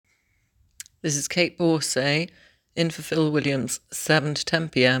This is Kate Borsay in for Phil Williams, 7 to 10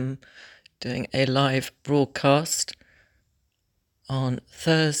 p.m, doing a live broadcast on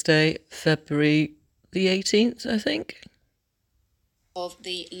Thursday, February the 18th, I think. Of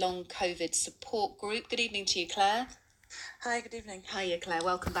the Long COVID Support Group. Good evening to you, Claire. Hi, good evening. Hiya, Claire.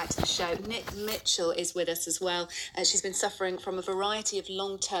 Welcome back to the show. Nick Mitchell is with us as well. She's been suffering from a variety of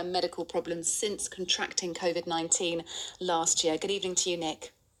long-term medical problems since contracting COVID-19 last year. Good evening to you,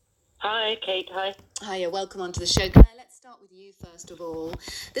 Nick. Hi, Kate. Hi. Hiya, welcome onto the show. Claire, let's start with you first of all.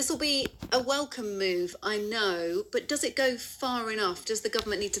 This will be a welcome move, I know, but does it go far enough? Does the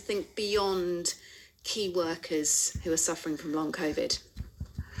government need to think beyond key workers who are suffering from long COVID?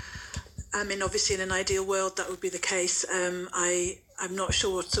 I mean, obviously, in an ideal world, that would be the case. I'm not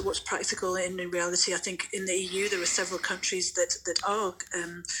sure what's practical in reality. I think in the EU there are several countries that are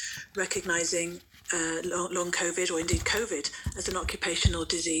recognising long COVID, or indeed COVID, as an occupational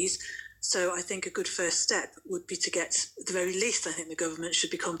disease. So I think a good first step would be to get, at the very least, I think the government should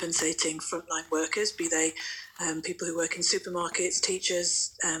be compensating frontline workers, be they people who work in supermarkets,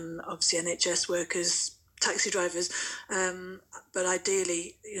 teachers, obviously NHS workers, taxi drivers, but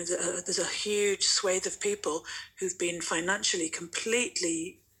ideally, there's a huge swathe of people who've been financially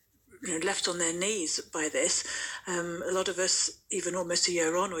completely left on their knees by this. A lot of us, even almost a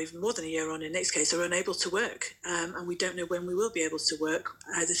year on, or even more than a year on in Nick's case, are unable to work, and we don't know when we will be able to work,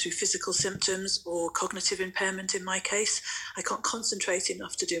 either through physical symptoms or cognitive impairment. In my case, I can't concentrate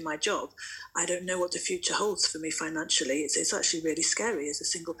enough to do my job. I don't know what the future holds for me financially. It's actually really scary as a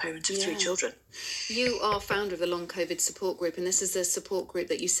single parent of 3 children. You are founder of the Long COVID Support Group, and this is a support group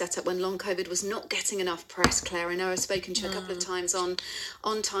that you set up when long COVID was not getting enough press, Claire. I know I've spoken to you a couple of times on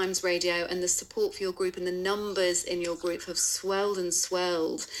Times Radio, and the support for your group and the numbers in your group have swelled and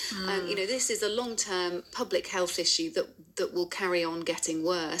swelled. This is a long-term public health issue that will carry on getting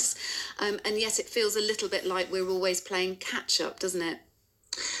worse. And yet it feels a little bit like we're always playing catch-up, doesn't it?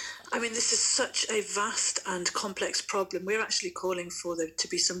 I mean, this is such a vast and complex problem. We're actually calling for there to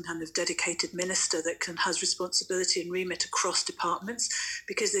be some kind of dedicated minister that has responsibility and remit across departments,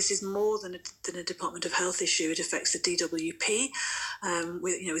 because this is more than a Department of Health issue. It affects the DWP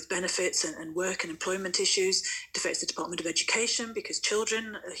with benefits and work and employment issues. It affects the Department of Education, because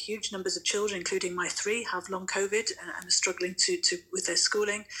huge numbers of children, including my 3, have long COVID and are struggling with their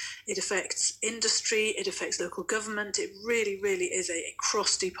schooling. It affects industry. It affects local government. It really, really is a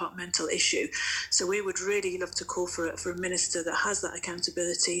cross-departmental issue. So we would really love to call for a minister that has that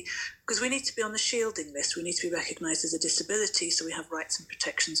accountability, because we need to be on the shielding list. We need to be recognised as a disability, so we have rights and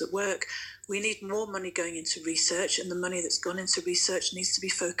protections at work. We need more money going into research, and the money that's gone into research needs to be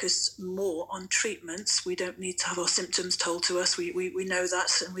focused more on treatments. We don't need to have our symptoms told to us. We know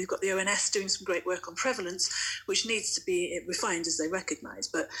that, and we've got the ONS doing some great work on prevalence, which needs to be refined as they recognise.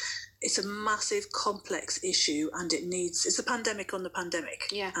 But it's a massive, complex issue, and it's a pandemic on the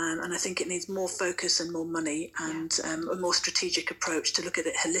pandemic. And I think it needs more focus and more money and a more strategic approach to look at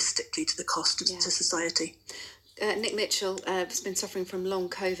it holistically to the cost to society. Nick Mitchell has been suffering from long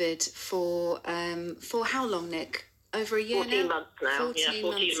COVID for how long, Nick? Over a year 14 now? months now.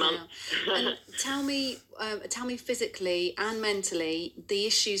 14 months. And tell me physically and mentally the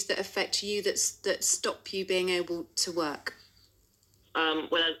issues that affect you that stop you being able to work.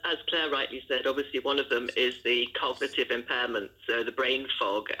 Well, as Claire rightly said, obviously one of them is the cognitive impairment, so the brain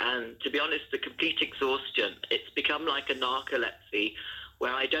fog, and to be honest, the complete exhaustion. It's become like a narcolepsy,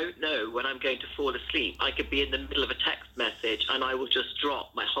 where I don't know when I'm going to fall asleep. I could be in the middle of a text message and I will just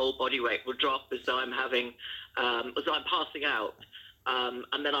drop. My whole body weight will drop as though I'm passing out.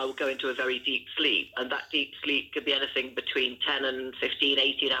 And then I will go into a very deep sleep. And that deep sleep could be anything between 10 and 15,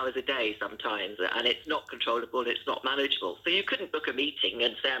 18 hours a day sometimes. And it's not controllable, it's not manageable. So you couldn't book a meeting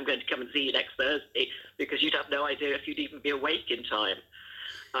and say, I'm going to come and see you next Thursday, because you'd have no idea if you'd even be awake in time.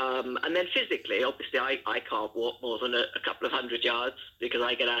 And then physically, obviously, I can't walk more than a couple of 100 yards because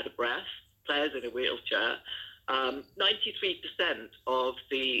I get out of breath. Claire's in a wheelchair. 93% of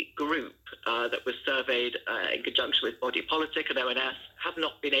the group that was surveyed in conjunction with Body Politic and ONS have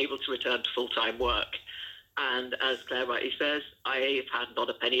not been able to return to full-time work. And as Claire rightly says, I have had not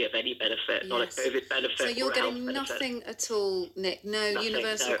a penny of any benefit, not a COVID benefit. So you're getting nothing at all, Nick? Nothing,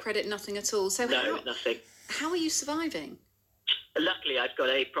 universal credit, nothing at all? So nothing. How are you surviving? Luckily, I've got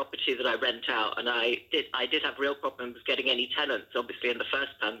a property that I rent out, and I did have real problems getting any tenants, obviously, in the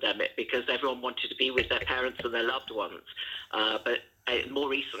first pandemic, because everyone wanted to be with their parents and their loved ones. But more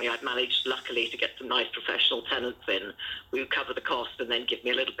recently, I've managed, luckily, to get some nice professional tenants in who cover the cost and then give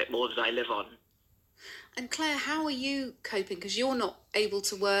me a little bit more that I live on. And Claire, how are you coping? Because you're not able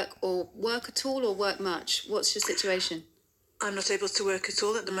to work at all or work much. What's your situation? I'm not able to work at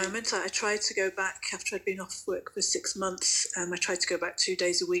all at the moment. I tried to go back after I'd been off work for 6 months. I tried to go back 2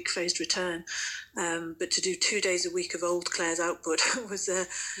 days a week, phased return. But to do 2 days a week of old Claire's output was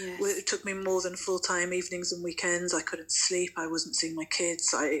it took me more than full-time evenings and weekends. I couldn't sleep. I wasn't seeing my kids.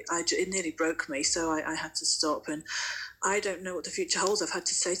 It nearly broke me, so I had to stop. And I don't know what the future holds. I've had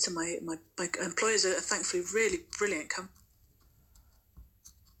to say to my employers are thankfully really brilliant